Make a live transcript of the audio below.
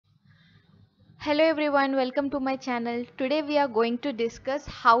Hello everyone, welcome to my channel. Today we are going to discuss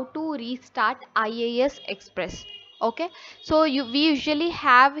how to restart IIS Express. Okay, so we usually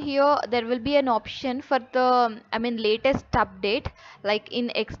have here, there will be an option for the latest update, like in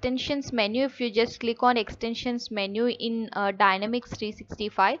extensions menu. If you just click on extensions menu in Dynamics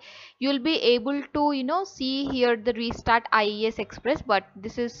 365, you'll be able to see here the restart IIS Express, but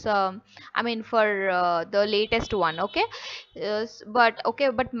this is for the latest one. Okay, yes,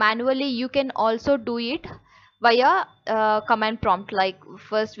 but manually you can also do it via command prompt. Like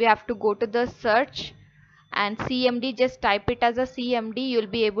first we have to go to the search and CMD, just type it as a CMD. You'll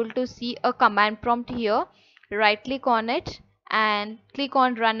be able to see a command prompt here. Right click on it and click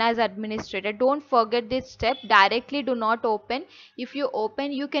on run as administrator. Don't forget this step. Directly do not open. If you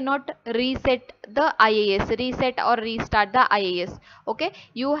open, you cannot reset the IIS, reset or restart the IIS. Okay,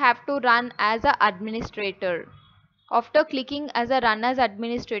 you have to run as a administrator. After clicking as a run as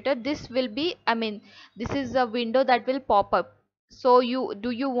administrator, this will be this is a window that will pop up. So you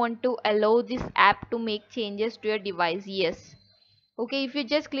want to allow this app to make changes to your device? Yes. Okay, if you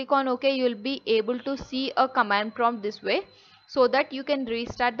just click on OK, you will be able to see a command prompt this way, so that you can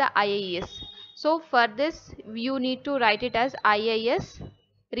restart the IIS. So for this you need to write it as IIS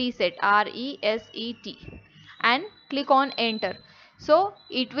reset, RESET, and click on enter. So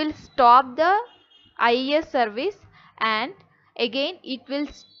it will stop the IIS service, and again it will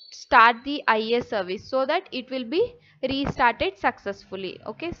start the IIS service, so that it will be restarted successfully.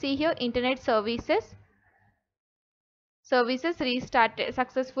 Okay, see here, internet services restarted,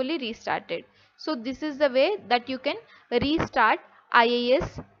 successfully restarted. So this is the way that you can restart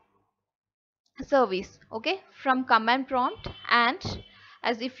IIS service, okay, from command prompt. And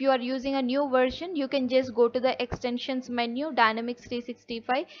as if you are using a new version, you can just go to the extensions menu, Dynamics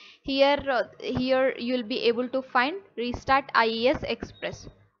 365. Here you'll be able to find restart IIS Express.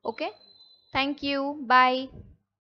 Okay, thank you, bye.